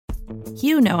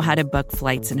You know how to book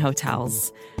flights and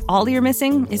hotels. All you're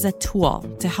missing is a tool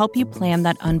to help you plan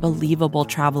that unbelievable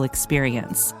travel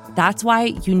experience. That's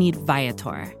why you need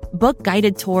Viator. Book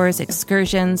guided tours,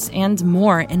 excursions, and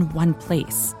more in one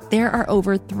place. There are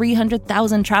over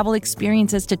 300,000 travel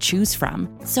experiences to choose from,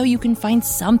 so you can find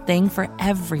something for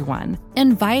everyone.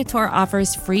 And Viator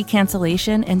offers free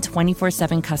cancellation and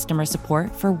 24/7 customer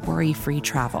support for worry-free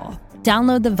travel.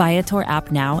 Download the Viator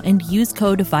app now and use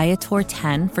code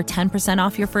Viator10 for 10%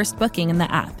 off your first booking in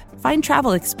the app. Find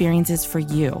travel experiences for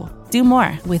you. Do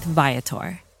more with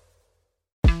Viator.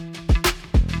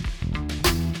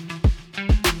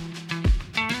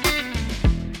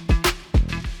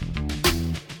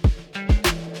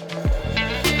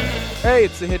 Hey,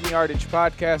 it's the Hidden Yardage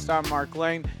Podcast. I'm Mark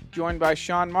Lane, joined by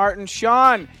Sean Martin.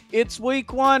 Sean, it's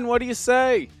week one. What do you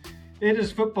say? It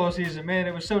is football season, man.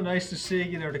 It was so nice to see,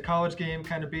 the college game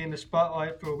kind of be in the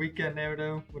spotlight for a weekend there,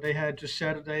 though, where they had just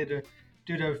Saturday to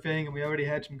do their thing, and we already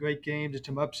had some great games and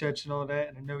some upsets and all that.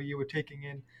 And I know you were taking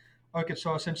in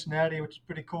Arkansas, Cincinnati, which is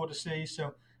pretty cool to see.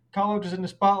 So college is in the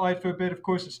spotlight for a bit. Of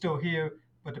course, it's still here,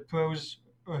 but the pros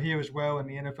are here as well, and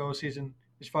the NFL season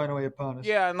is finally upon us.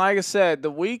 Yeah, and like I said,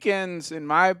 the weekends, in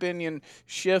my opinion,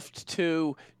 shift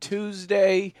to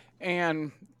Tuesday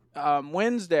and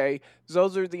Wednesday.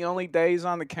 Those are the only days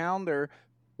on the calendar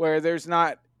where there's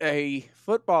not a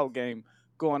football game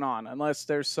going on, unless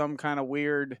there's some kind of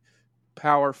weird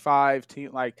Power 5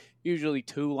 team, like usually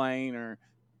Tulane or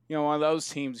one of those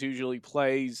teams usually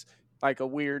plays like a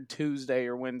weird Tuesday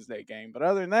or Wednesday game. But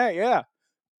other than that, yeah,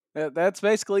 that's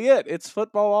basically it. It's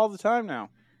football all the time now.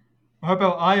 How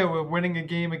about Iowa winning a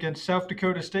game against South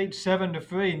Dakota State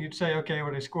 7-3, and you'd say, okay,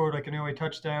 well, they scored like an early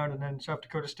touchdown, and then South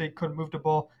Dakota State couldn't move the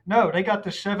ball. No, they got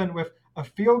the 7 with a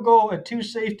field goal and 2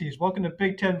 safeties. Welcome to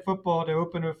Big Ten football, the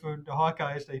opener for the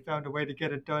Hawkeyes. They found a way to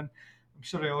get it done. I'm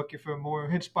sure they're looking for a more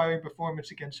inspiring performance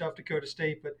against South Dakota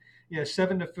State, but yeah,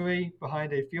 7-3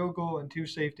 behind a field goal and 2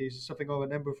 safeties is something I'll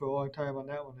remember for a long time on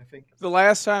that one, I think. The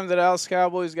last time that Dallas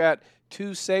Cowboys got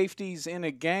 2 safeties in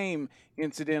a game,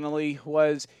 incidentally,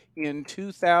 was in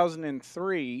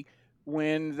 2003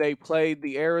 when they played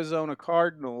the Arizona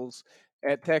Cardinals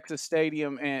at Texas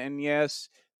Stadium. And yes,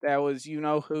 that was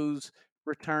who's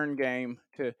return game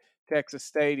to Texas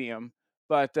Stadium.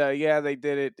 But yeah, they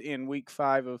did it in week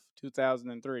 5 of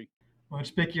 2003. Well,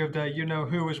 speaking of that,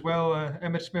 who as well,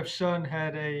 Emmitt Smith's son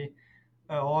had a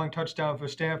long touchdown for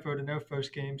Stanford in their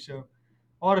first game. So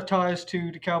a lot of ties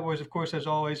to the Cowboys, of course, as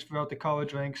always, throughout the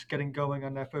college ranks, getting going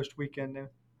on that first weekend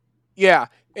there. Yeah,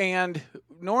 and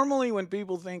normally when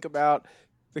people think about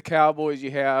the Cowboys,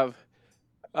 you have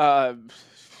uh,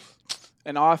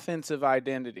 an offensive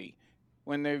identity.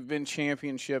 When they've been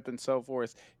championship and so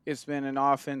forth, it's been an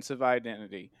offensive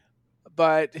identity.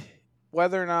 But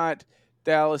whether or not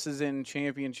Dallas is in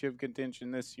championship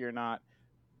contention this year or not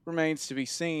remains to be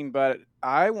seen. But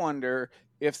I wonder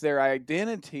if their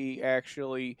identity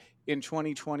actually in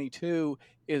 2022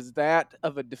 is that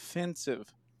of a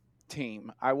defensive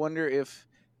team. I wonder if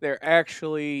they're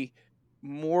actually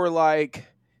more like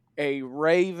a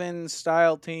Ravens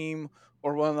style team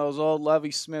or one of those old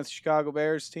Lovie Smith Chicago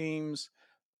Bears teams.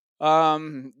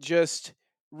 Just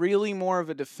really more of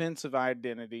a defensive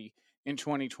identity in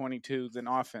 2022 than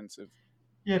offensive.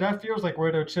 Yeah, that feels like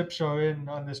where their chips are in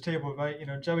on this table, right?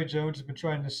 Jerry Jones has been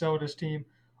trying to sell this team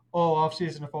all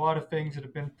offseason with a lot of things that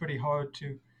have been pretty hard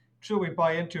to truly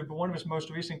buy into. But one of his most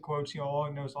recent quotes,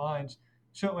 along those lines,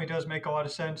 certainly does make a lot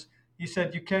of sense. He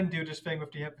said, you can do this thing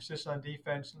with the emphasis on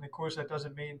defense. And of course, that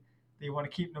doesn't mean that you want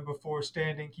to keep number 4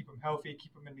 standing, keep them healthy,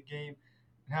 keep them in the game,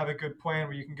 and have a good plan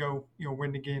where you can go,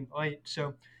 win the game late.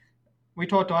 So we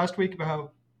talked last week about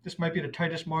how this might be the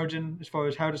tightest margin as far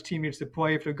as how this team needs to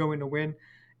play if they're going to win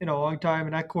in a long time.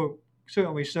 And that quote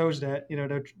certainly shows that,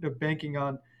 they're banking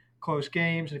on close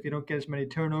games. And if you don't get as many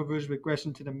turnovers,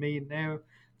 regressing to the mean there,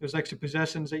 those extra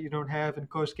possessions that you don't have in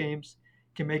close games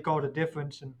can make all the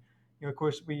difference. And, of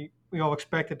course, we all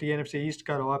expect that the NFC East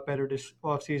got a lot better this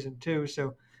offseason too.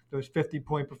 So those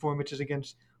 50-point performances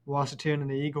against Washington and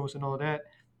the Eagles and all that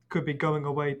could be going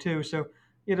away too. So,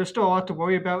 there's still a lot to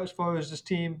worry about as far as this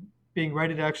team being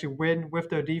ready to actually win with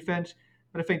their defense.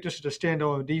 But I think just as a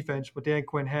standalone defense, what Dan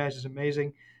Quinn has is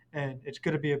amazing, and it's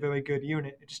going to be a very good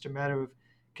unit. It's just a matter of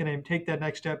can they take that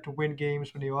next step to win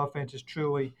games when the offense is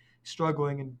truly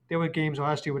struggling. And there were games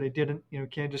last year where they didn't.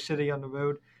 Kansas City on the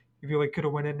road, you really could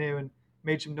have went in there and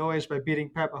made some noise by beating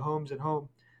Pat Mahomes at home.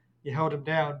 You held them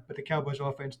down, but the Cowboys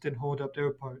offense didn't hold up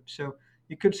their part. So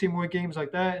you could see more games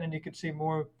like that, and then you could see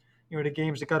more the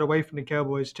games that got away from the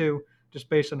Cowboys too, just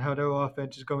based on how their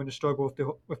offense is going to struggle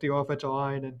with the offensive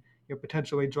line and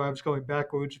potentially drives going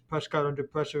backwards, Prescott under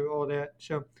pressure, all that.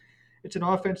 So it's an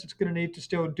offense that's going to need to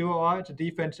still do a lot. It's a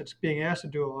defense that's being asked to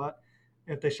do a lot.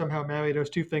 If they somehow marry those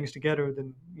two things together,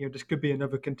 then this could be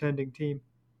another contending team.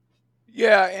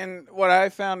 Yeah, and what I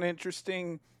found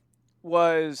interesting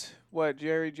was what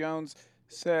Jerry Jones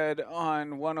said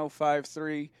on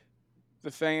 105.3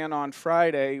 The Fan on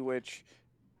Friday, which,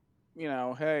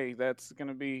 hey, that's going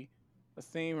to be a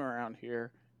theme around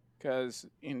here because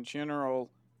in general,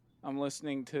 I'm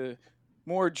listening to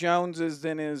more Joneses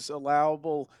than is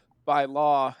allowable by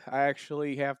law. I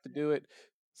actually have to do it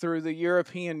through the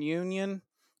European Union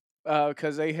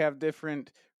because they have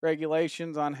different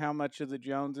regulations on how much of the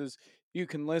Joneses you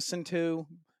can listen to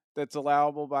that's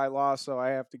allowable by law. So I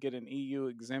have to get an EU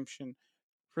exemption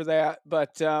for that.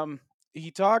 But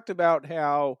he talked about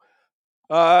how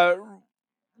uh,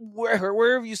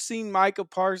 where have you seen Micah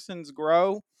Parsons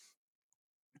grow?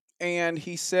 And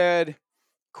he said,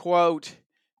 quote,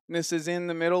 and this is in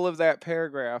the middle of that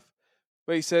paragraph,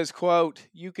 but he says, quote,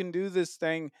 you can do this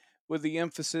thing with the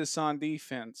emphasis on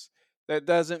defense. That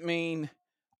doesn't mean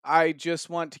I just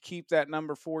want to keep that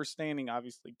number 4 standing,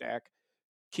 obviously, Dak.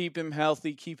 Keep him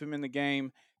healthy, keep him in the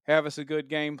game, have us a good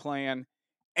game plan,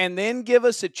 and then give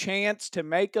us a chance to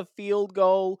make a field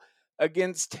goal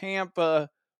against Tampa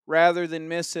rather than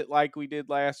miss it like we did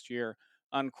last year,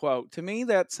 unquote. To me,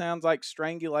 that sounds like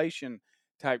strangulation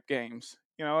type games.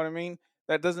 You know what I mean?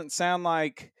 That doesn't sound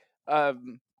like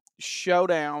um,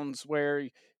 showdowns where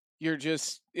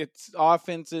it's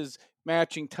offenses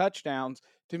matching touchdowns.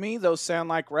 To me, those sound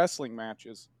like wrestling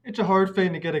matches. It's a hard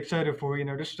thing to get excited for.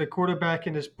 This is a quarterback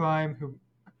in his prime who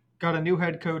got a new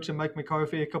head coach in Mike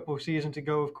McCarthy a couple of seasons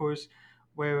ago, of course,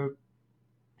 where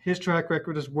his track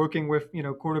record is working with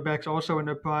quarterbacks also in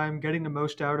their prime, getting the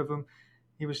most out of them.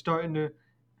 He was starting to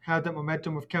have that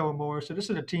momentum with Kellen Moore. So this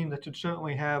is a team that should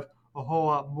certainly have a whole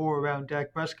lot more around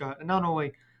Dak Prescott. And not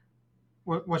only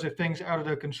was it things out of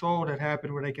their control that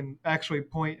happened where they can actually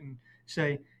point and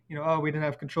say, oh, we didn't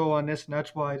have control on this, and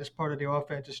that's why this part of the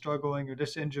offense is struggling, or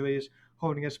this injury is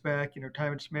holding us back.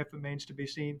 Tyron Smith remains to be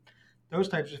seen. Those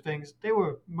types of things, they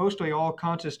were mostly all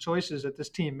conscious choices that this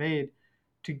team made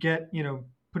to get,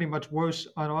 pretty much worse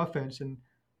on offense. And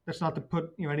that's not to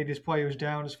put, any of these players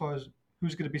down as far as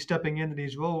who's going to be stepping into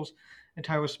these roles. And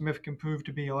Tyler Smith can prove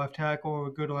to be a left tackle or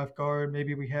a good left guard.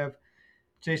 Maybe we have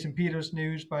Jason Peters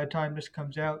news by the time this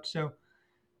comes out. So,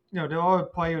 there are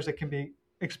players that can be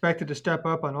expected to step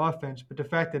up on offense, but the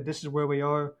fact that this is where we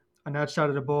are on that side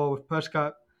of the ball with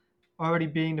Prescott already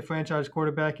being the franchise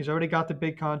quarterback, he's already got the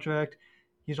big contract.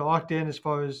 He's locked in as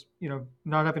far as,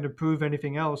 not having to prove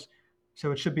anything else.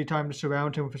 So it should be time to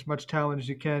surround him with as much talent as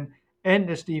you can and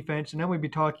this defense. And then we'd be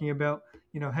talking about,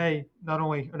 hey, not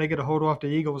only are they going to hold off the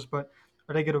Eagles, but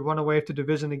are they going to run away with the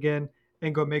division again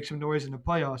and go make some noise in the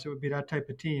playoffs? It would be that type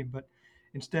of team. But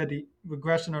instead, the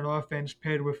regression on offense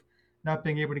paired with not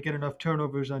being able to get enough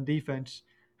turnovers on defense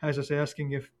has us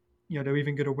asking if, they're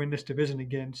even going to win this division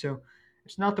again. So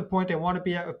it's not the point they want to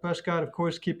be at with Prescott. Of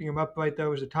course, keeping him upright,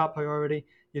 though, is a top priority.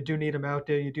 You do need him out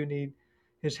there. You do need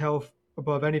his health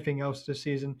above anything else this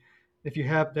season. If you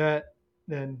have that,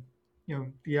 then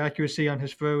the accuracy on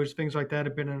his throws, things like that,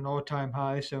 have been at an all-time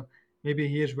high. So maybe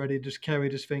he is ready to just carry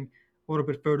this thing a little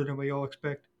bit further than we all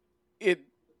expect. It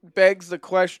begs the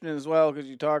question as well because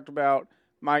you talked about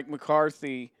Mike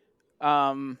McCarthy.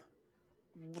 Um,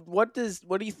 what do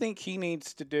you think he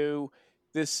needs to do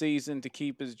this season to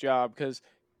keep his job? Because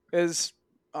as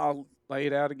I'll lay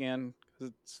it out again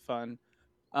because it's fun.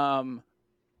 Um,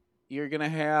 you're gonna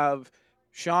have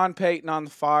Sean Payton on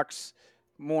the Fox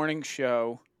morning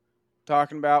show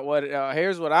talking about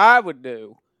here's what I would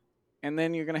do, and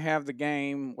then you're gonna have the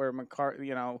game where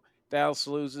McCarthy, Dallas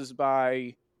loses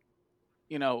by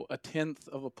a tenth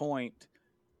of a point,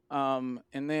 and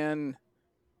then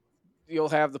you'll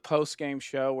have the post game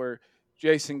show where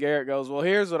Jason Garrett goes, "Well,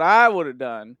 here's what I would have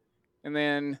done," and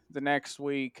then the next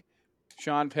week,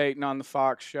 Sean Payton on the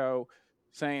Fox show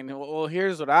saying, "Well,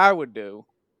 here's what I would do,"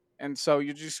 and so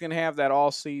you're just gonna have that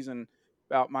all season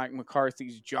about Mike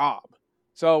McCarthy's job.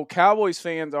 So Cowboys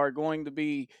fans are going to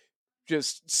be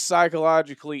just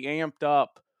psychologically amped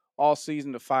up all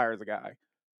season to fire the guy.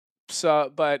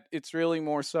 So, but it's really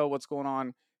more so what's going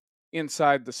on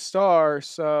inside the star.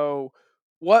 So,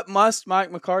 what must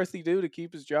Mike McCarthy do to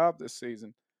keep his job this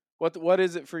season? What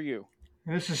is it for you?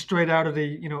 And this is straight out of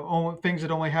the things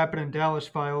that only happen in Dallas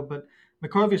file. But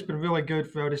McCarthy's been really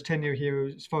good throughout his tenure here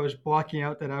as far as blocking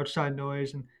out that outside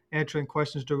noise and answering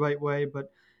questions the right way.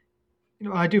 But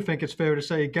I do think it's fair to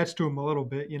say it gets to him a little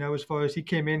bit. As far as he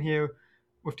came in here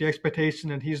with the expectation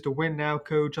that he's the win now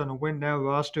coach on a win now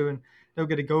roster, and they'll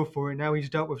get to go for it. Now he's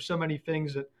dealt with so many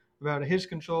things that are out of his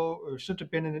control or shouldn't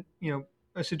have been in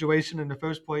a situation in the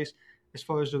first place as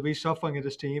far as the reshuffling of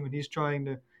this team, and he's trying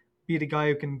to be the guy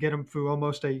who can get him through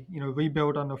almost a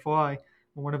rebuild on the fly.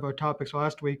 And one of our topics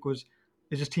last week was,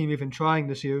 is this team even trying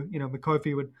this year?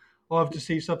 McCarthy would love to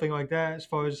see something like that as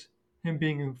far as him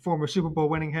being a former Super Bowl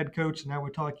winning head coach, and now we're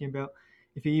talking about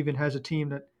if he even has a team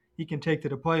that he can take to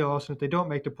the playoffs. And if they don't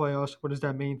make the playoffs, what does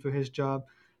that mean for his job?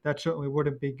 That certainly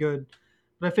wouldn't be good.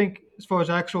 But I think as far as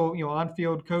actual,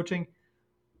 on-field coaching,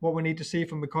 what we need to see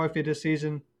from McCarthy this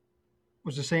season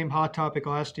was the same hot topic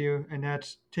last year, and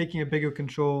that's taking a bigger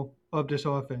control of this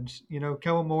offense.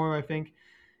 Kellen Moore, I think,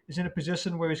 is in a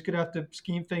position where he's going to have to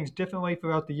scheme things differently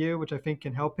throughout the year, which I think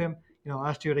can help him.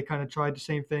 Last year they kind of tried the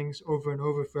same things over and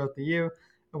over throughout the year,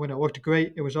 and when it looked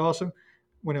great, it was awesome.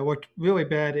 When it looked really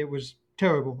bad, it was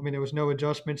terrible. I mean, there was no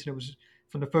adjustments, and it was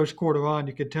from the first quarter on,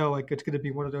 you could tell like it's going to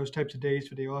be one of those types of days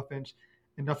for the offense,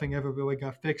 and nothing ever really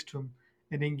got fixed from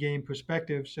an in-game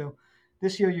perspective. So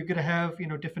this year you're going to have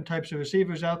different types of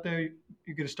receivers out there.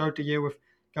 You're going to start the year with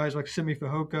guys like Simi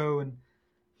Fehoko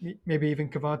and maybe even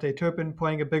Cavante Turpin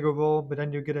playing a bigger role, but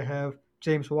then you're going to have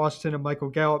James Washington and Michael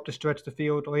Gallup to stretch the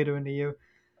field later in the year.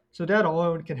 So that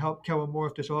alone can help Kellen Moore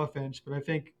with this offense. But I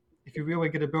think if you really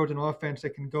get to build an offense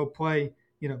that can go play,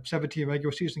 17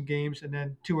 regular season games and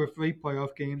then 2 or 3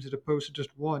 playoff games as opposed to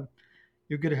just one,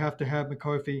 you're going to have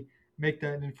McCarthy make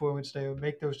that influence there,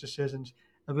 make those decisions,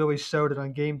 and really show that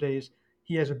on game days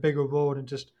he has a bigger role than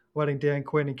just letting Dan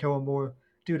Quinn and Kellen Moore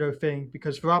do their thing.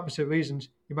 Because for opposite reasons,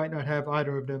 you might not have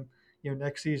either of them.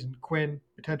 Next season, Quinn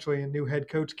potentially a new head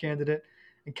coach candidate,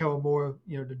 and Kellen Moore,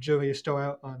 the jury is still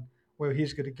out on where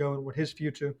he's going to go and what his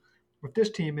future with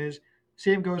this team is.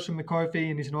 Same goes for McCarthy,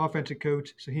 and he's an offensive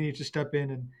coach, so he needs to step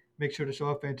in and make sure this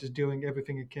offense is doing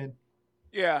everything it can.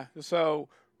 Yeah. So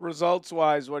results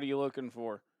wise, what are you looking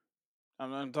for?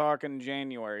 I'm talking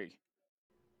January.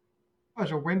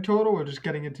 As a win total, or just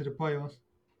getting into the playoffs?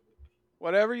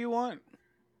 Whatever you want.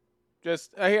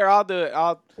 Just here, I'll do it.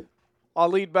 I'll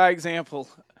lead by example.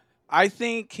 I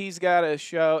think he's got to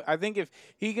show. I think if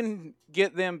he can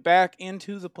get them back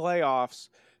into the playoffs,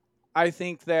 I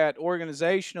think that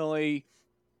organizationally,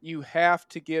 you have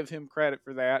to give him credit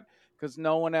for that because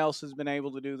no one else has been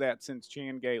able to do that since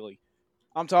Chan Gailey.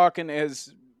 I'm talking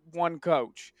as one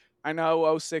coach. I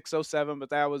know '06, '07,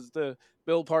 but that was the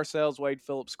Bill Parcells, Wade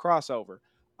Phillips crossover.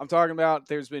 I'm talking about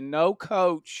there's been no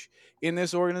coach in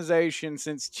this organization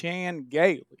since Chan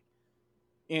Gailey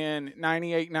in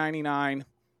 98, 99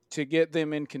 to get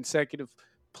them in consecutive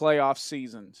playoff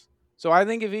seasons. So I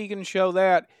think if he can show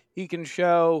that, he can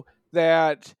show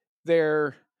that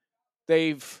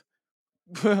they've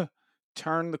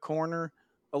turned the corner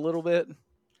a little bit.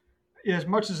 Yeah, as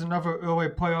much as another early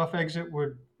playoff exit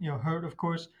would hurt, of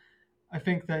course, I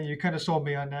think that you kind of sold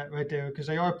me on that right there because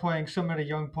they are playing so many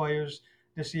young players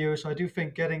this year. So I do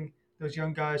think getting those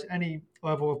young guys any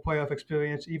level of playoff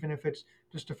experience, even if it's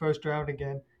just the first round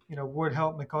again, would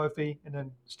help McCarthy. And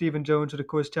then Stephen Jones would, of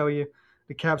course, tell you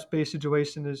the cap space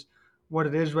situation is what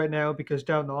it is right now because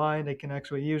down the line they can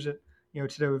actually use it,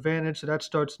 to their advantage. So that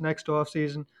starts next off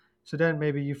season. So then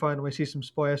maybe you finally see some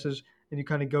splashes and you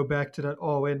kind of go back to that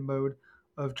all-in mode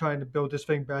of trying to build this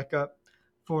thing back up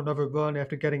for another run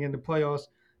after getting into playoffs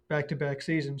back-to-back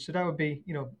seasons. So that would be,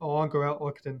 a longer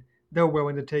outlook than they're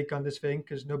willing to take on this thing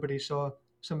because nobody saw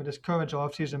some of this current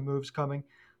offseason moves coming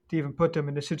to even put them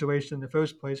in this situation in the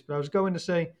first place. But I was going to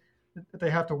say that they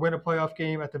have to win a playoff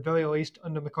game at the very least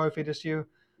under McCarthy this year.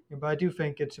 But I do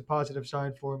think it's a positive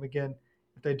sign for them again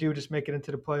if they do just make it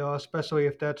into the playoffs, especially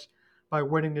if that's by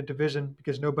winning the division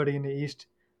because nobody in the East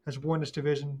has won this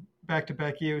division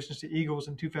back-to-back years since the Eagles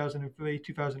in 2003,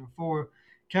 2004.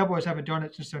 Cowboys haven't done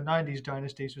it since their '90s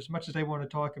dynasty. So as much as they want to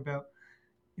talk about,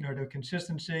 their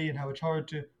consistency and how it's hard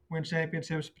to win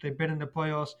championships, but they've been in the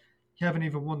playoffs. You haven't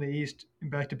even won the East in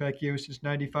back-to-back years since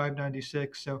 '95,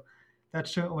 '96. So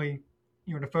that's certainly,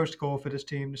 the first goal for this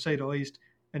team, to say the least,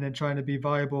 and then trying to be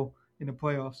viable in the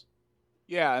playoffs.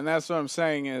 Yeah, and that's what I'm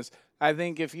saying is I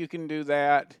think if you can do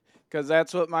that, because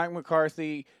that's what Mike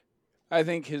McCarthy, I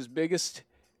think his biggest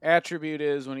attribute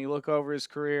is when you look over his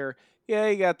career. Yeah,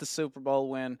 he got the Super Bowl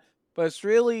win, but it's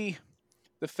really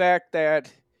the fact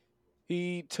that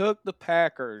he took the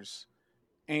Packers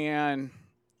and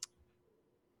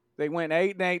they went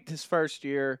 8-8 his first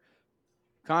year,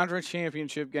 conference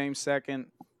championship game second.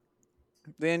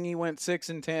 Then you went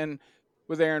 6-10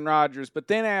 with Aaron Rodgers. But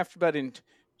then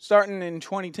starting in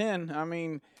 2010, I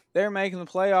mean, they're making the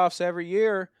playoffs every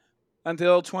year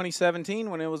until 2017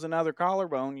 when it was another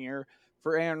collarbone year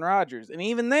for Aaron Rodgers. And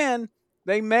even then,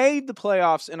 they made the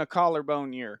playoffs in a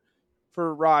collarbone year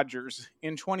for Rodgers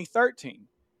in 2013.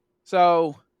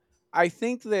 So I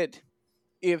think that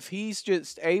if he's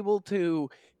just able to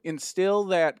instill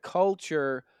that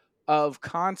culture of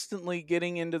constantly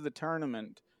getting into the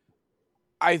tournament,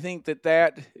 I think that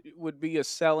that would be a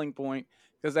selling point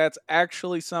because that's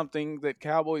actually something that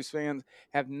Cowboys fans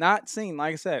have not seen.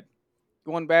 Like I said,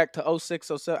 going back to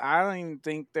 06, 07, I don't even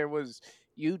think there was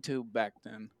YouTube back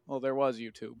then. Well, there was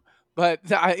YouTube, but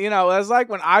that's like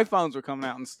when iPhones were coming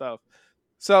out and stuff.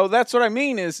 So that's what I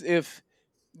mean is if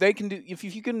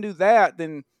you can do that,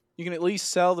 then you can at least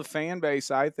sell the fan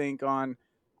base. I think on,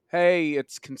 hey,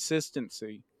 it's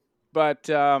consistency, but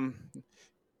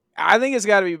I think it's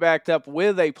got to be backed up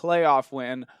with a playoff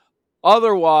win.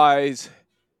 Otherwise,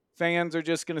 fans are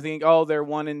just going to think, oh, they're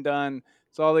one and done.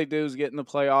 So all they do is get in the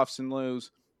playoffs and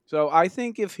lose. So I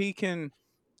think if he can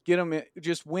get them,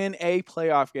 just win a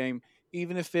playoff game,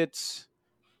 even if it's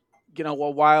a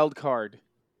wild card,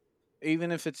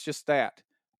 even if it's just that,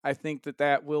 I think that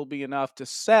that will be enough to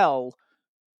sell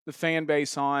the fan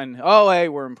base on, oh, hey,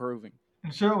 we're improving.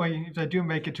 And certainly, if they do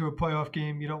make it to a playoff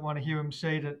game, you don't want to hear him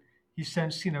say that he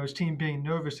sensed, his team being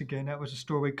nervous again. That was a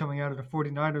story coming out of the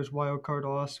 49ers wild card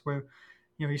loss where,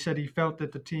 he said he felt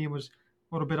that the team was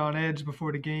a little bit on edge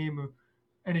before the game or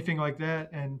anything like that.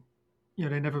 And,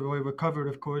 they never really recovered,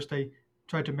 of course. They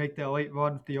tried to make that late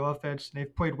run with the offense. And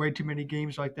they've played way too many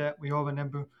games like that. We all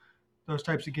remember those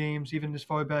types of games, even as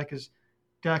far back as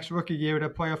Dak's rookie year,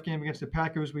 that playoff game against the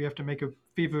Packers, we have to make a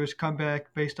feverish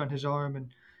comeback based on his arm.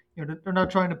 And they're not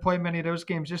trying to play many of those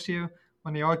games this year.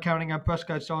 When they are counting on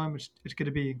Prescott's arm, it's going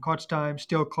to be in clutch time,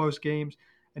 still close games,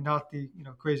 and not the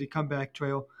crazy comeback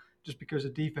trail. Just because the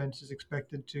defense is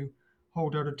expected to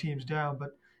hold other teams down.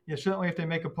 But yeah, certainly if they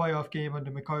make a playoff game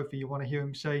under McCarthy, you want to hear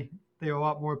him say they're a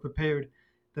lot more prepared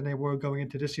than they were going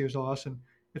into this year's loss. And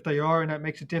if they are, and that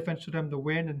makes a difference for them to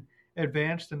win and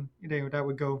advance, then that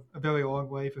would go a very long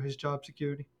way for his job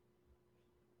security.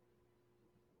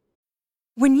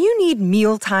 When you need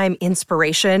mealtime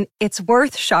inspiration, it's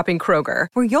worth shopping Kroger,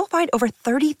 where you'll find over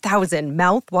 30,000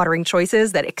 mouth-watering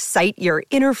choices that excite your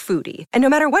inner foodie. And no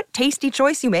matter what tasty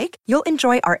choice you make, you'll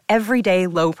enjoy our everyday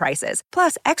low prices,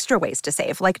 plus extra ways to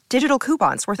save, like digital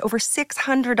coupons worth over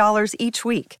 $600 each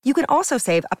week. You can also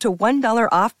save up to $1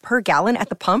 off per gallon at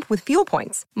the pump with fuel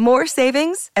points. More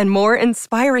savings and more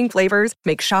inspiring flavors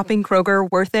make shopping Kroger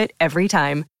worth it every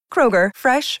time. Kroger,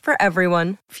 fresh for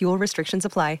everyone. Fuel restrictions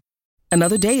apply.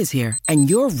 Another day is here, and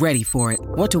you're ready for it.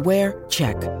 What to wear?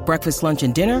 Check. Breakfast, lunch,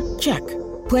 and dinner? Check.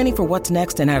 Planning for what's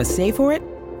next and how to save for it?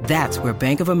 That's where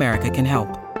Bank of America can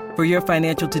help. For your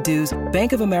financial to-dos,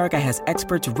 Bank of America has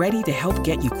experts ready to help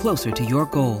get you closer to your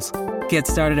goals. Get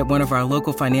started at one of our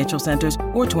local financial centers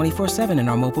or 24/7 in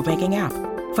our mobile banking app.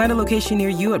 Find a location near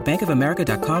you at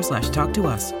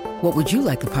bankofamerica.com/talktous. What would you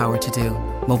like the power to do?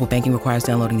 Mobile banking requires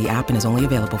downloading the app and is only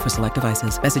available for select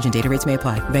devices. Message and data rates may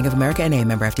apply. Bank of America N.A.,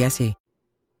 member FDIC.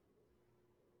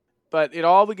 But it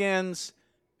all begins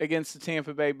against the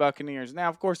Tampa Bay Buccaneers. Now,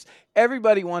 of course,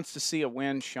 everybody wants to see a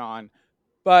win, Sean.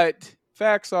 But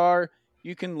facts are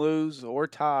you can lose or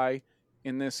tie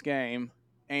in this game.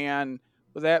 And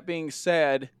with that being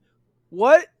said,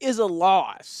 what is a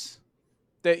loss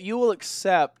that you will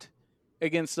accept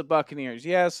against the Buccaneers?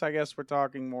 Yes, I guess we're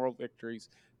talking moral victories.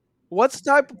 What's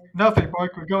the type of, Nothing,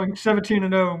 Mark. We're going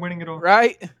 17-0 and winning it all.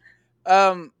 right?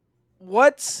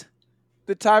 What's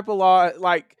the type of loss,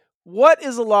 like, what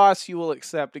is a loss you will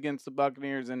accept against the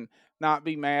Buccaneers and not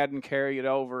be mad and carry it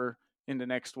over into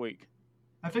next week?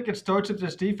 I think it starts with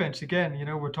this defense again.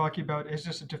 We're talking about is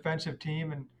this a defensive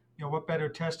team, and what better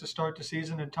test to start the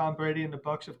season than Tom Brady and the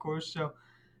Bucs, of course. So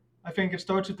I think it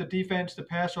starts with the defense, the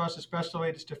pass rush,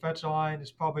 especially this defensive line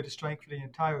is probably the strength of the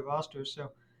entire roster.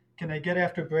 So can they get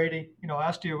after Brady?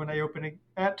 Last year when they opened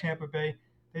at Tampa Bay,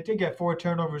 they did get 4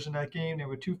 turnovers in that game. There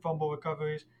were 2 fumble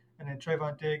recoveries, and then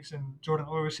Trayvon Diggs and Jordan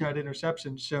Lewis had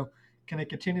interceptions. So can they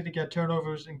continue to get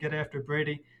turnovers and get after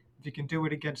Brady? If you can do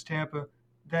it against Tampa,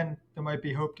 then there might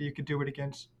be hope that you could do it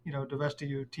against, the rest of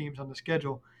your teams on the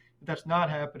schedule. If that's not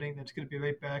happening, that's going to be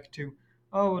right back to,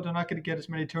 oh, they're not going to get as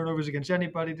many turnovers against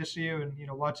anybody this year. And,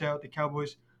 watch out, the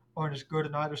Cowboys aren't as good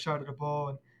on either side of the ball.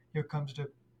 And here comes the,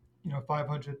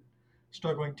 500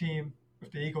 struggling team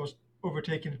with the Eagles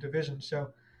overtaking the division. So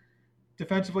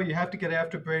defensively, you have to get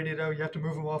after Brady, though. You have to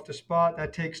move him off the spot.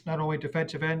 That takes not only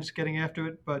defensive ends getting after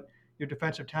it, but your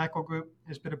defensive tackle group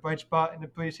has been a bright spot in the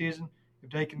preseason. If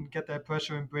they can get that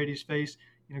pressure in Brady's face,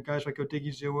 guys like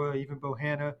Odigizua, even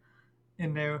Bohanna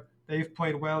in there, they've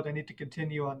played well. They need to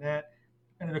continue on that.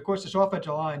 And then, of course, this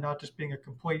offensive line not just being a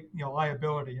complete,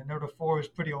 liability. I know the floor is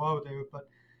pretty low there, but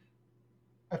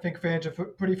I think fans are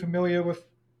pretty familiar with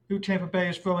who Tampa Bay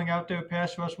is throwing out there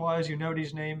pass rush wise.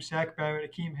 These names: Zach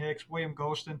Barrett, Akeem Hicks, William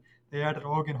Golston. They added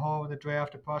Logan Hall in the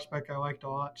draft, a prospect I liked a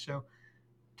lot. So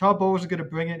Todd Bowles is going to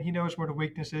bring it. He knows where the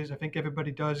weakness is. I think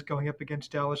everybody does going up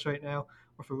against Dallas right now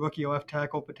with a rookie left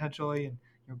tackle potentially,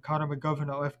 and Connor McGovern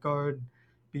at left guard,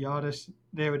 Biotis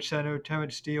there at center,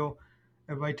 Terrence Steele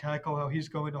at right tackle, how he's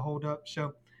going to hold up.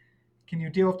 So can you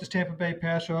deal with this Tampa Bay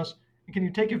pass rush? And can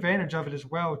you take advantage of it as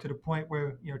well to the point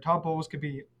where, Todd Bowles could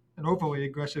be an overly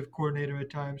aggressive coordinator at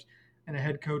times and a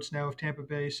head coach now of Tampa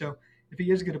Bay. So if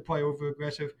he is going to play over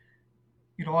aggressive,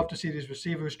 you'd love to see these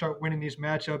receivers start winning these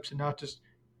matchups and not just,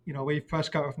 leave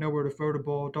Prescott with nowhere to throw the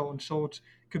ball. Dalton Schultz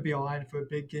could be a line for a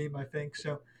big game, I think.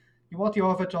 So you want the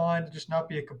offensive line to just not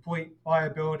be a complete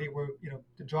liability where,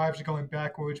 the drives are going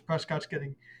backwards. Prescott's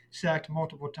getting sacked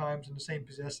multiple times in the same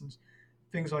possessions,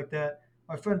 things like that.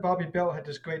 My friend Bobby Bell had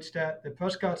this great stat that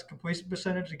Prescott's completion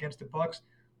percentage against the Bucs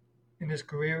in his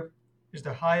career is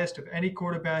the highest of any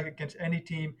quarterback against any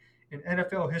team in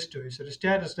NFL history. So the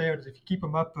stat is there that if you keep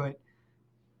him upright,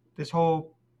 this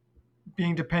whole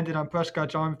being dependent on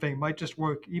Prescott's arm thing might just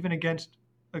work, even against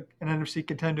an NFC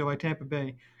contender like Tampa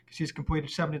Bay, because he's completed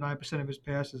 79% of his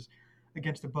passes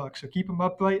against the Bucs. So keep him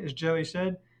upright, as Jerry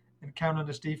said, and count on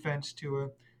this defense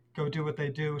to go do what they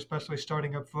do, especially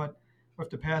starting up front with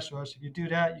the pass rush. If you do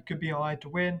that, you could be in line to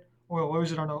win, or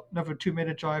lose it on another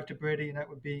 2-minute drive to Brady, and that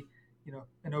would be,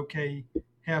 an okay,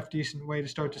 half decent way to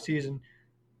start the season.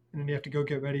 And then you have to go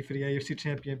get ready for the AFC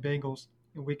champion Bengals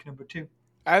in week number 2.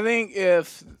 I think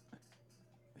if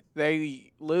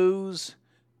they lose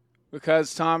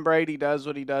because Tom Brady does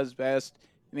what he does best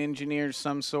and engineers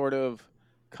some sort of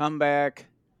comeback,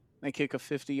 they kick a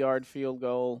 50-yard field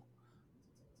goal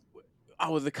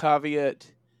with the caveat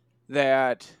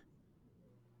that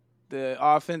the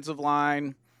offensive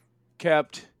line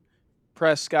kept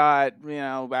Prescott,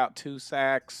 about 2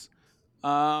 sacks.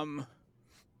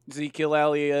 Ezekiel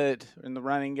Elliott in the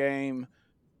running game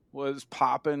was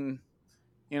popping,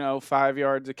 5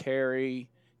 yards a carry.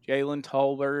 Jalen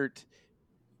Tolbert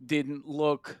didn't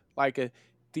look like a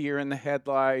deer in the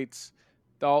headlights.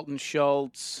 Dalton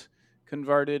Schultz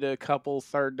converted a couple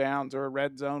third downs or a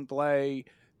red zone play.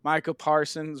 Micah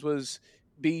Parsons was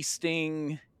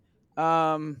beasting.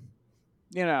 I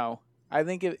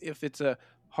think if it's a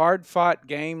hard-fought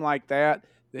game like that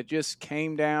just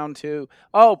came down to,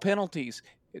 penalties.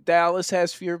 Dallas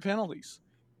has fewer penalties.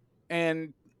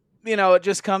 And, it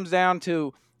just comes down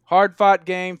to hard-fought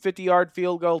game, 50-yard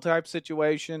field goal type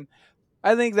situation.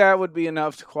 I think that would be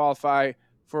enough to qualify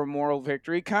for a moral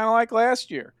victory, kind of like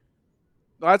last year.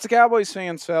 Lots of Cowboys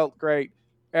fans felt great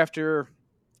after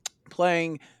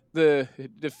playing the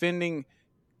defending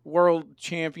world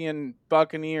champion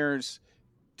Buccaneers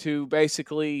to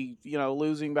basically,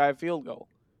 losing by a field goal.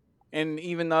 And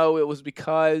even though it was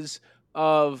because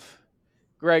of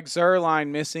Greg Zuerlein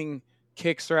missing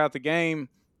kicks throughout the game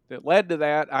that led to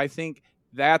that, I think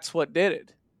that's what did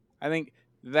it. I think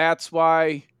that's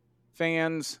why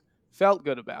fans felt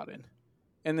good about it.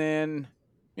 And then,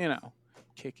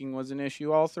 kicking was an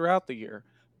issue all throughout the year.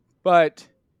 But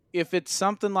if it's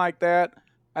something like that,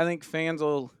 I think fans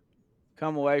will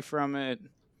come away from it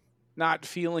not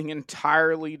feeling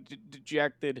entirely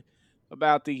dejected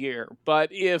about the year. But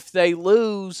if they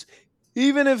lose,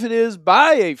 even if it is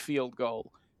by a field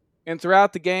goal, and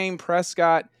throughout the game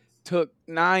Prescott took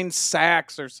 9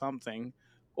 sacks or something,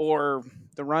 or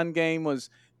the run game was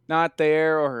not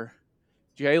there, or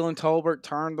Jalen Tolbert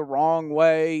turned the wrong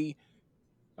way,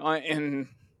 and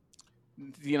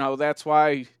that's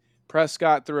why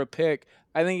Prescott threw a pick.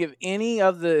 I think if any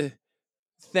of the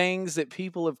things that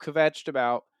people have kvetched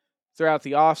about throughout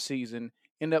the offseason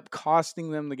end up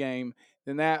costing them the game,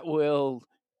 then that will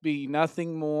be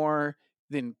nothing more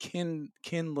than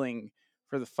kindling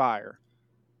for the fire.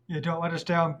 Yeah, don't let us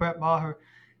down, Brett Maher.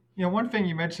 One thing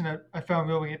you mentioned that I found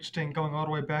really interesting going all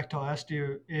the way back to last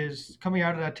year is coming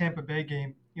out of that Tampa Bay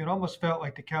game, it almost felt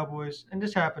like the Cowboys, and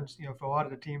this happens, for a lot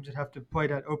of the teams that have to play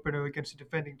that opener against the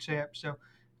defending champ. So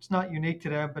it's not unique to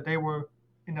them, but they were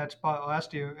in that spot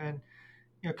last year. And,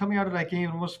 coming out of that game,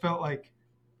 it almost felt like,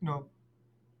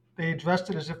 they addressed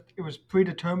it as if it was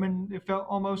predetermined. It felt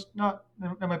almost not,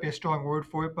 that might be a strong word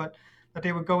for it, but that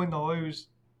they were going to lose,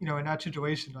 in that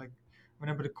situation. Like,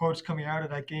 whenever the quotes coming out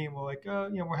of that game were like,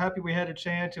 we're happy we had a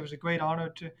chance. It was a great honor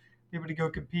to be able to go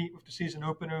compete with the season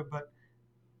opener. But,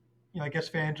 I guess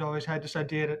fans always had this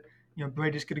idea that,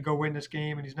 Brady's going to go win this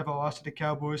game and he's never lost to the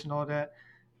Cowboys and all that.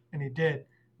 And he did.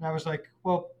 And I was like,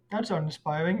 well, that's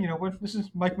uninspiring. This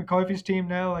is Mike McCarthy's team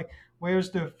now. Like,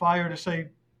 where's the fire to say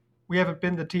we haven't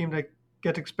been the team that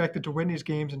gets expected to win these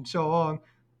games in so long,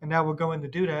 and now we're going to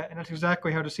do that? And that's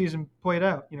exactly how the season played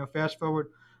out. Fast forward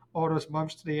all those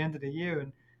months to the end of the year,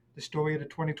 and the story of the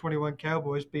 2021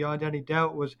 Cowboys, beyond any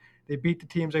doubt, was they beat the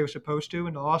teams they were supposed to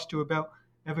and lost to about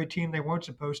every team they weren't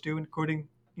supposed to, including,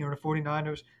 the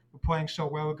 49ers were playing so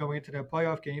well going into their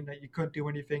playoff game that you couldn't do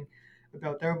anything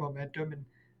about their momentum.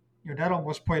 And, that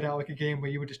almost played out like a game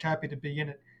where you were just happy to be in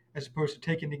it, as opposed to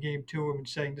taking the game to them and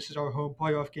saying, this is our home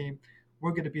playoff game.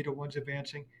 We're going to be the ones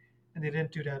advancing. And they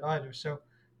didn't do that either. So,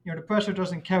 the pressure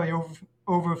doesn't carry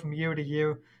over from year to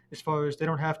year, as far as they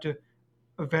don't have to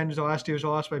avenge the last year's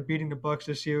loss by beating the Bucks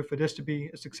this year for this to be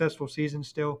a successful season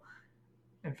still.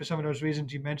 And for some of those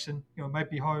reasons you mentioned, it might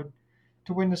be hard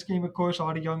to win this game. Of course, a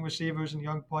lot of young receivers and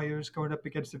young players going up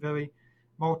against a very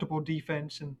multiple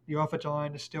defense, and the offensive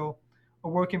line is still a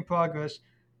work in progress.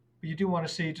 But you do want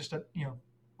to see just a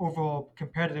overall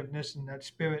competitiveness and that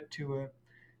spirit to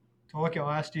look at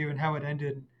last year and how it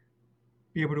ended, and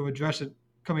be able to address it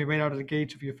coming right out of the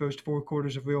gates of your first 4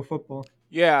 quarters of real football.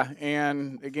 Yeah,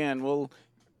 and again, we'll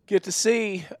get to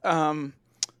see.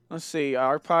 Let's see,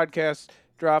 our podcast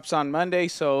drops on Monday,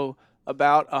 so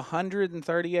about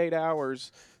 138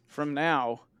 hours from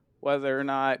now, whether or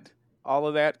not all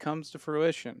of that comes to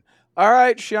fruition. All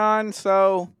right, Sean,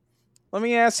 so let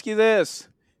me ask you this.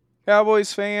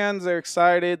 Cowboys fans are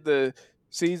excited, the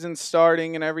season's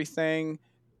starting and everything,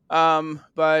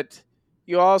 but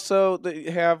you also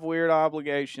have weird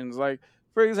obligations. Like,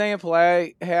 for example,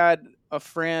 I had a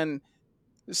friend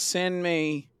send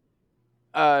me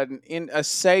in a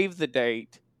save the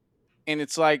date, and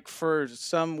it's like for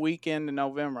some weekend in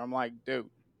November. I'm like, dude,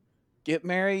 get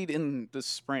married in the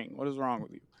spring. What is wrong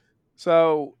with you?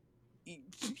 So,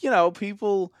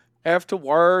 people have to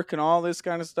work and all this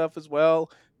kind of stuff as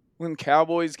well when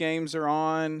Cowboys games are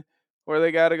on, or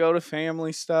they got to go to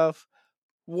family stuff.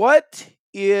 What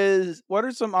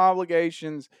are some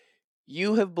obligations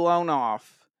you have blown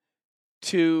off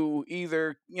to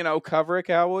either, cover a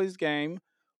Cowboys game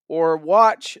or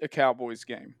watch a Cowboys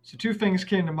game? So two things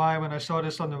came to mind when I saw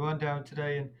this on the rundown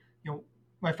today, and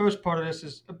my first part of this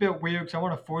is a bit weird because I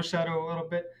want to foreshadow a little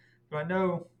bit, but I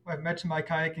know I've mentioned my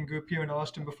kayaking group here in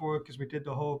Austin before because we did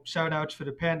the whole shout outs for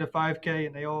the Panda 5K,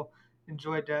 and they all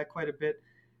enjoyed that quite a bit,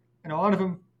 and a lot of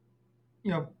them,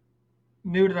 you know,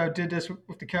 knew that I did this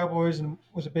with the Cowboys and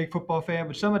was a big football fan,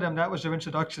 but some of them, that was their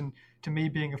introduction to me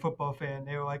being a football fan.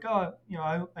 They were like, oh,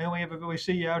 I only ever really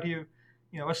see you out here,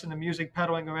 listening to music,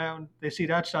 pedaling around. They see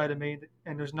that side of me,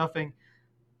 and there's nothing,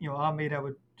 on me that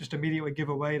would just immediately give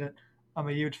away that I'm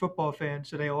a huge football fan.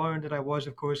 So they learned that I was,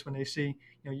 of course, when they see,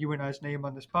 you and I's name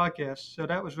on this podcast. So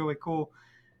that was really cool.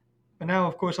 But now,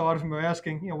 of course, a lot of them are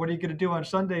asking, what are you going to do on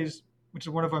Sundays, which is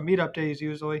one of our meetup days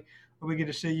usually? Are we going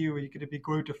to see you? Are you going to be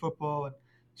glued to football? And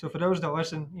so for those that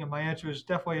listen, my answer is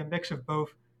definitely a mix of both.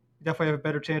 You definitely have a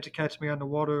better chance to catch me on the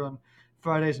water on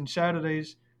Fridays and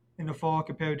Saturdays in the fall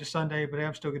compared to Sunday, but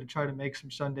I'm still going to try to make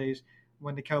some Sundays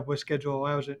when the Cowboys schedule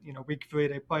allows it. Week 3,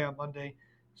 they play on Monday,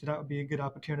 so that would be a good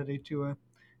opportunity to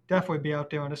definitely be out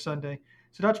there on a Sunday.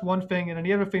 So that's one thing. And then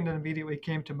the other thing that immediately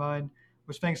came to mind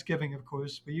was Thanksgiving, of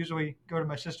course. We usually go to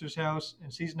my sister's house,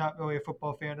 and she's not really a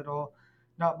football fan at all,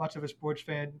 not much of a sports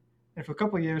fan. And for a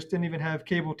couple of years, didn't even have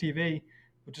cable TV,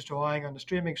 but just relying on the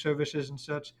streaming services and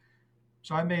such.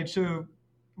 So I made sure,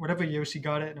 whatever year she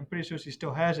got it, and I'm pretty sure she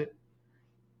still has it,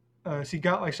 she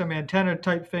got like some antenna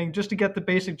type thing just to get the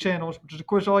basic channels, which is, of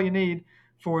course, all you need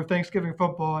for Thanksgiving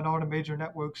football and all the major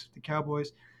networks, the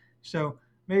Cowboys. So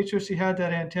made sure she had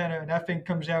that antenna, and that thing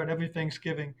comes out every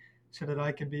Thanksgiving so that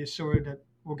I can be assured that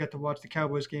we'll get to watch the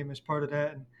Cowboys game as part of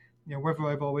that. And,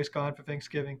 wherever I've always gone for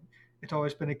Thanksgiving, it's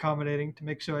always been accommodating to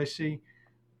make sure I see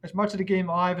as much of the game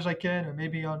live as I can, or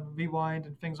maybe on rewind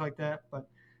and things like that. But,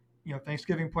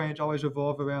 Thanksgiving plans always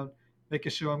revolve around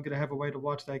making sure I'm going to have a way to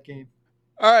watch that game.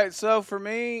 All right, so for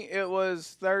me, it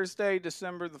was Thursday,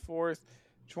 December the 4th,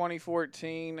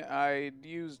 2014. I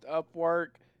used Upwork,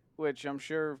 which I'm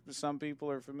sure some people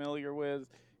are familiar with.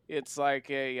 It's like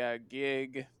a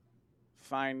gig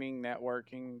finding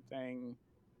networking thing.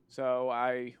 So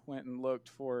I went and looked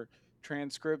for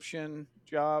transcription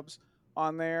jobs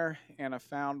on there, and I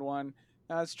found one.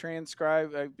 I was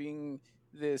transcribing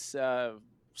this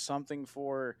something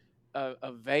for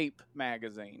a vape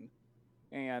magazine,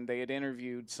 and they had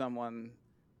interviewed someone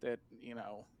that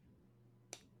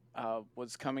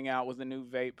was coming out with a new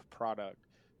vape product.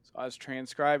 So I was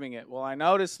transcribing it. Well, I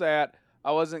noticed that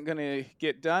I wasn't going to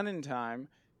get done in time,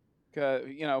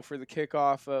 for the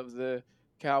kickoff of the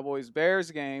Cowboys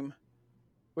Bears game,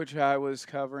 which I was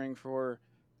covering for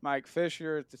Mike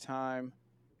Fisher at the time.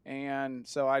 And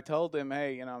so I told them,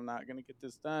 hey, I'm not going to get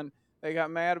this done. They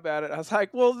got mad about it. I was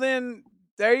like, well, then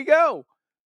there you go.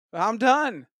 I'm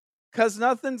done. because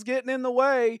nothing's getting in the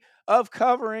way of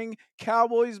covering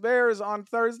Cowboys Bears on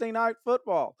Thursday Night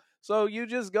Football. So you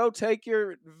just go take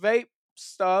your vape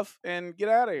stuff and get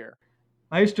out of here.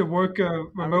 I used to work I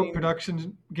remote mean,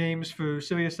 production games for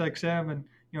SiriusXM,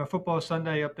 and Football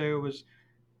Sunday up there was,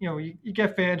 you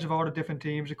get fans of all the different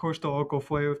teams. Of course, the local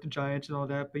flair with the Giants and all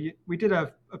that, but we did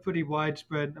have a pretty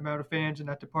widespread amount of fans in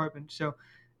that department. So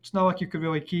it's not like you could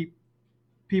really keep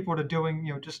people to doing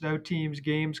just no teams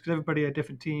games because everybody had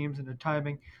different teams and the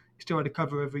timing. You still had to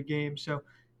cover every game, so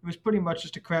it was pretty much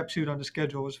just a crapshoot on the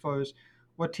schedule as far as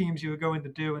what teams you were going to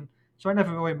do. And so I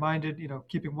never really minded,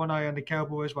 keeping one eye on the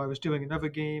Cowboys while I was doing another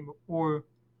game, or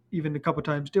even a couple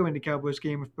times doing the Cowboys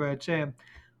game with Brad Sam,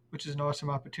 which is an awesome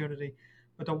opportunity.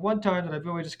 But the one time that I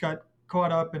really just got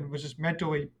caught up and was just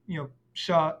mentally,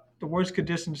 shot, the worst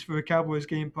conditions for a Cowboys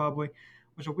game probably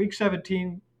was a Week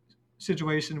 17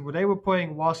 situation where they were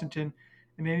playing Washington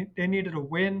and they needed a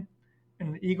win,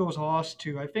 and the Eagles lost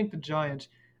to, I think, the Giants.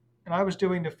 And I was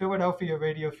doing the Philadelphia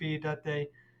radio feed that day.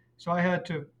 So I had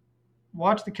to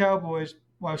watch the Cowboys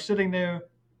while sitting there,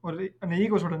 and the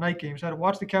Eagles were the night games. So I had to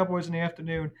watch the Cowboys in the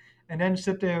afternoon and then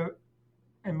sit there.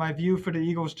 And my view for the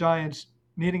Eagles Giants,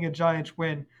 needing a Giants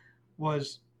win,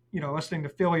 was, listening to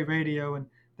Philly radio. And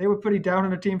they were pretty down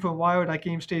on the team for a while. That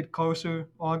game stayed closer,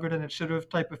 longer than it should have,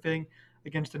 type of thing,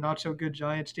 against a not so good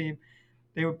Giants team.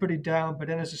 They were pretty down, but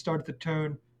then as it started to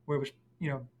turn, where it was,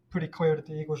 pretty clear that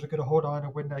the Eagles were going to hold on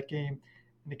and win that game,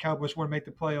 and the Cowboys want to make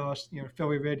the playoffs,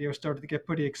 Philly radio started to get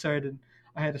pretty excited.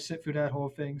 I had to sit through that whole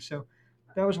thing. So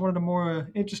that was one of the more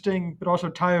interesting but also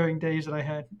tiring days that I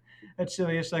had at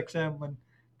SiriusXM when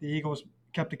the Eagles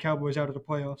kept the Cowboys out of the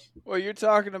playoffs. well, you're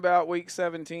talking about Week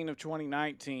 17 of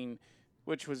 2019,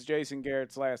 which was Jason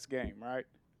Garrett's last game, right?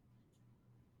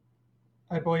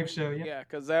 I believe so. Yeah. Yeah,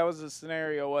 because that was the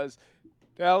scenario was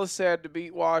Dallas had to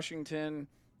beat Washington,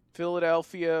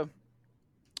 Philadelphia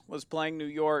was playing New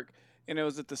York, and it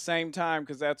was at the same time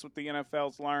because that's what the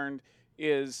NFL's learned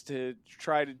is to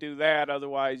try to do that.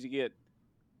 Otherwise, you get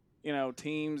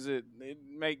teams that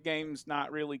make games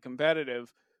not really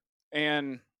competitive,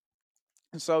 and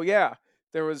so yeah,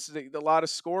 there was a lot of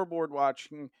scoreboard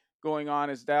watching going on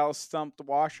as Dallas thumped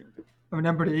Washington. I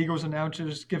remember the Eagles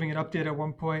announcers giving an update at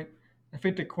one point. I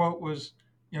think the quote was,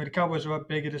 the Cowboys were up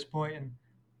big at this point, and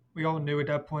we all knew at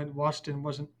that point Washington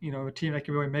wasn't, a team that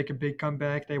could really make a big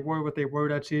comeback. They were what they were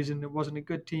that season. It wasn't a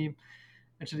good team.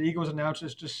 And so the Eagles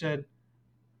announcers just said,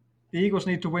 the Eagles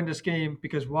need to win this game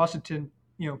because Washington,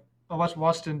 unless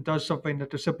Washington does something that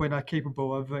they're simply not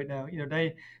capable of right now.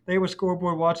 They were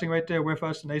scoreboard watching right there with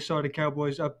us, and they saw the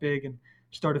Cowboys up big and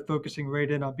started focusing right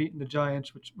in on beating the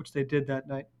Giants, which they did that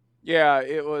night. Yeah,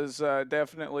 it was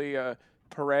definitely a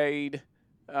parade.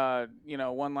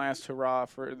 One last hurrah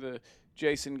for the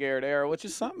Jason Garrett era, which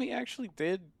is something he actually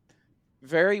did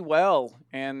very well,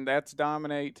 and that's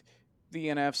dominate the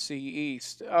NFC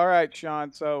East. All right,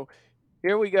 Sean. So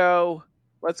here we go.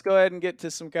 Let's go ahead and get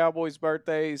to some Cowboys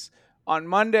birthdays. On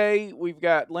Monday, we've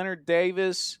got Leonard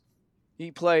Davis. He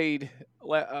played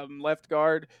left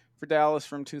guard for Dallas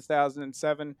from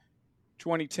 2007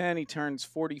 2010. He turns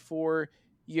 44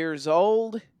 years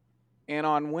old. And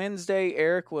on Wednesday,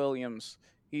 Eric Williams.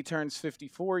 He turns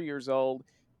 54 years old.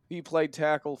 He played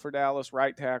tackle for Dallas,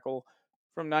 right tackle,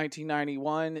 from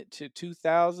 1991 to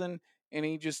 2000. And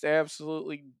he just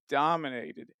absolutely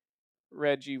dominated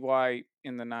Reggie White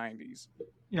in the 90s.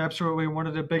 Yeah, absolutely. One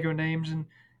of the bigger names in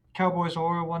Cowboys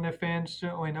lore, one that fans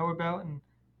certainly know about. And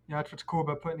that's what's cool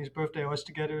about putting these birthday lists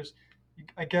together is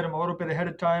I get them a little bit ahead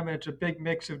of time, and it's a big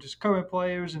mix of just current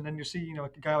players. And then you see,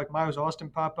 like a guy like Miles Austin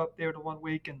pop up there the one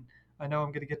week, and I know I'm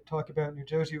going to get to talk about New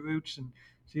Jersey roots. And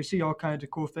so you see all kinds of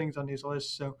cool things on these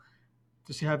lists. So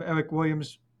to see have Eric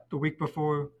Williams the week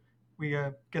before we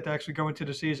get to actually go into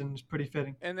the season is pretty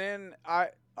fitting. And then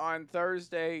on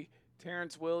Thursday,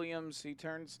 Terrence Williams, he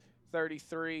turns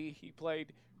 33. He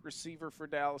played receiver for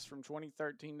Dallas from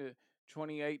 2013 to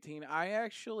 2018. I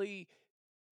actually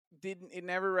didn't, it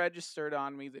never registered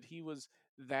on me that he was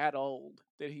that old,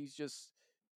 that he's just,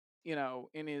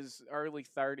 in his early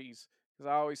 30s, because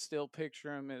I always still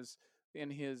picture him as in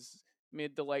his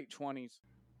mid to late 20s.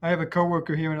 I have a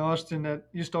coworker here in Austin that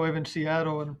used to live in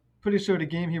Seattle, and pretty sure the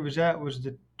game he was at was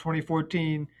the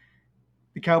 2014.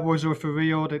 The Cowboys were for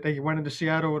real. They went into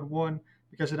Seattle and won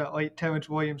because of that late Terrence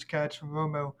Williams catch from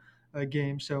Romo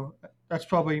game. So that's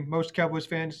probably most Cowboys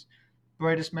fans'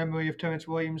 brightest memory of Terrence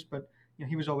Williams. But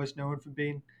he was always known for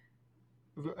being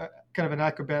kind of an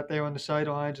acrobat there on the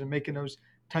sidelines and making those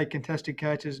tight contested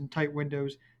catches and tight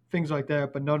windows, things like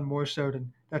that. But none more so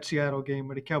than that Seattle game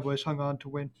where the Cowboys hung on to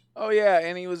win. Oh, yeah,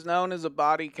 and he was known as a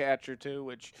body catcher, too,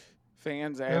 which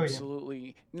fans yeah.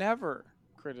 absolutely never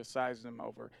criticized him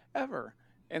over ever.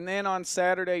 And then on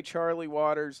Saturday, Charlie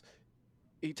Waters,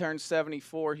 he turned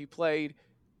 74. He played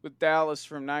with Dallas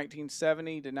from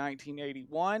 1970 to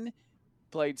 1981.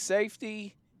 Played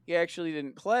safety. He actually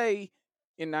didn't play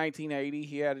in 1980.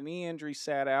 He had a knee injury,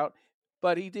 sat out,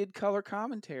 but he did color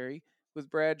commentary with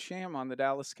Brad Sham on the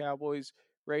Dallas Cowboys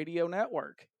radio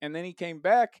network. And then he came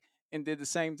back and did the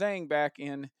same thing back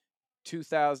in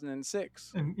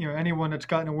 2006. And anyone that's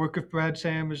gotten to work with Brad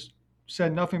Sam has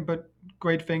said nothing but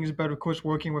great things about, of course,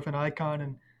 working with an icon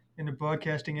and in the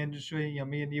broadcasting industry.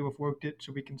 Me and you have worked it,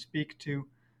 so we can speak to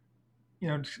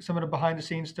some of the behind the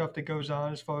scenes stuff that goes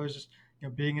on as far as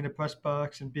being in the press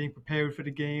box and being prepared for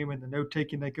the game and the note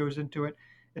taking that goes into it.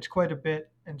 It's quite a bit,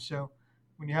 and so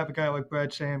when you have a guy like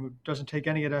Brad Sam who doesn't take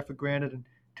any of that for granted and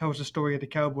tells the story of the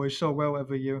Cowboys so well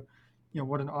every year,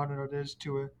 what an honor it is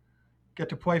to get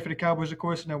to play for the Cowboys, of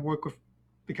course, and then work with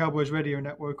the Cowboys radio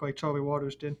network like Charlie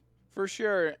Waters did. For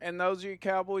sure, and those are your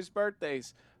Cowboys'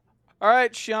 birthdays. All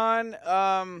right, Sean.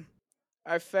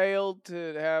 I failed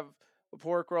to have a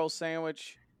pork roll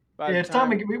sandwich. Yeah, it's time.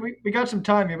 We got some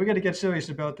time here. We got to get serious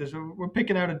about this. We're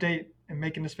picking out a date and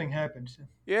making this thing happen. So.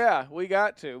 Yeah, we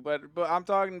got to. But I'm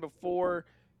talking before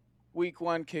week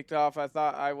 1 kicked off. I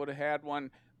thought I would have had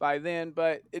one by then.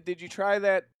 But did you try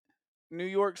that New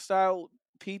York style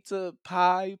pizza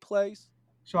pie place?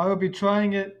 So I will be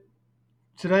trying it.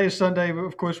 Today is Sunday.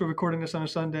 Of course, we're recording this on a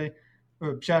Sunday,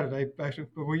 or Saturday, actually.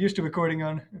 But we're used to recording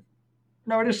on.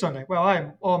 No, it is Sunday. Well,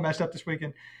 I'm all messed up this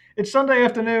weekend. It's Sunday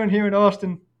afternoon here in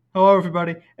Austin. Hello,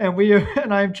 everybody,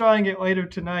 and I'm trying it later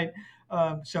tonight,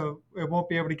 so it won't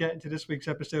be able to get into this week's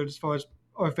episode as far as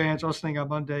our fans listening on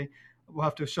Monday. We'll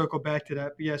have to circle back to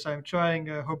that. But yes, I'm trying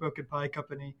Hoboken Pie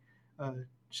Company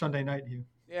Sunday night here.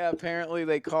 Yeah, apparently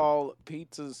they call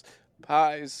pizzas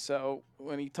pies. So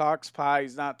when he talks pie,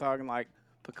 he's not talking like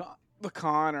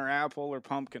pecan or apple or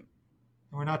pumpkin.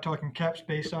 And we're not talking cap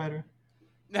space either.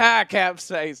 Cap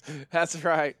space. That's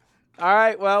right. All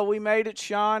right. Well, we made it,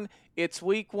 Sean. It's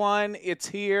week 1. It's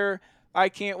here. I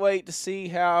can't wait to see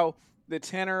how the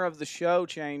tenor of the show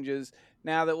changes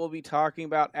now that we'll be talking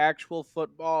about actual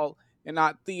football and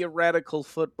not theoretical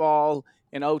football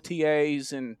and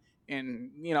OTAs and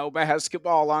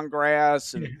basketball on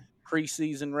grass and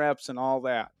preseason reps and all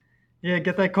that. Yeah,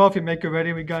 get that coffee maker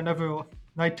ready. We got another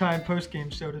nighttime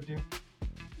post-game show to do.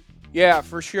 Yeah,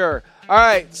 for sure. All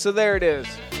right, so there it is.